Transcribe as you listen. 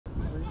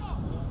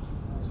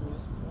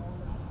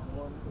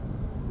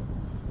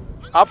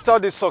After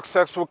the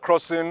successful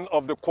crossing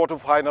of the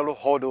quarter-final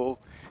hurdle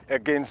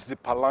against the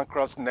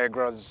Palancras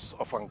Negras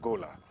of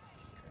Angola,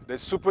 the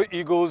Super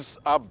Eagles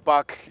are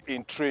back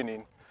in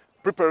training,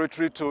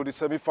 preparatory to the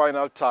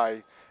semi-final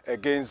tie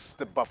against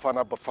the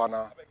Bafana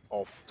Bafana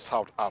of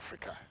South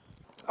Africa.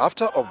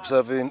 After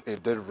observing a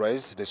dead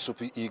rest, the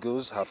Super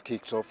Eagles have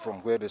kicked off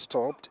from where they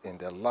stopped in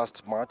their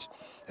last match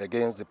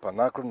against the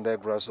Palancras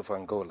Negras of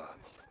Angola.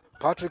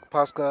 Patrick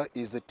Pasca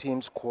is the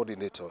team's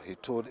coordinator. He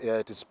told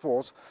AIT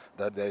Sports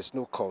that there is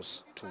no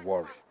cause to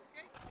worry.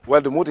 Well,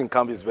 the mood in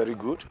camp is very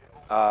good.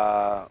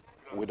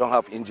 We don't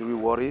have injury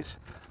worries,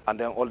 and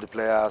then all the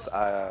players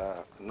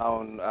are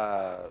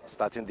now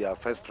starting their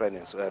first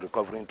training, so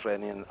recovering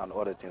training and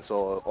other things.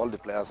 So all the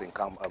players in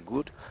camp are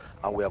good,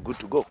 and we are good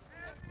to go.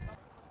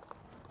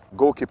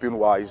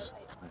 Goalkeeping-wise,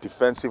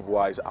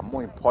 defensive-wise, and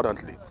more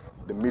importantly,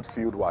 the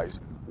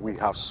midfield-wise, we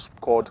have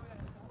scored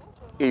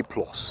A+.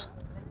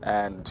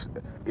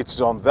 And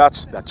it's on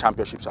that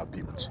championships are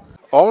built.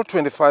 All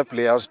 25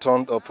 players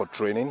turned up for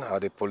training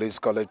at the Police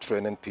College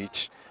training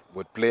pitch,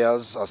 with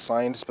players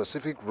assigned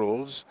specific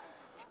roles,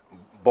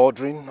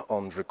 bordering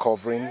on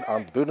recovering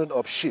and building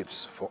up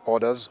shifts for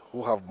others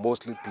who have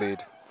mostly played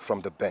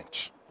from the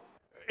bench.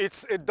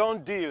 It's a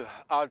done deal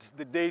at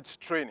the date's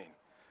training.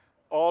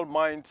 All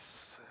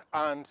minds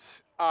and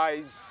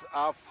eyes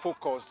are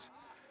focused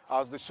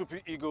as the Super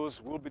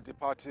Eagles will be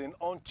departing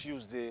on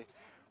Tuesday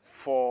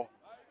for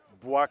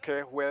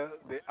Buake, where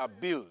they are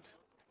billed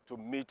to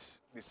meet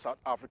the South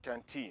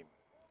African team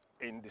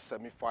in the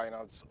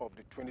semi-finals of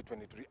the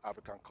 2023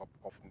 African Cup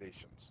of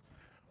Nations.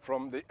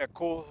 From the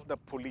École de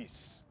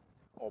Police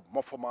of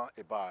Mofama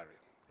Ebari,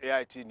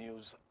 AIT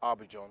News,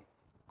 Abidjan,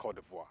 Côte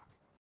d'Ivoire.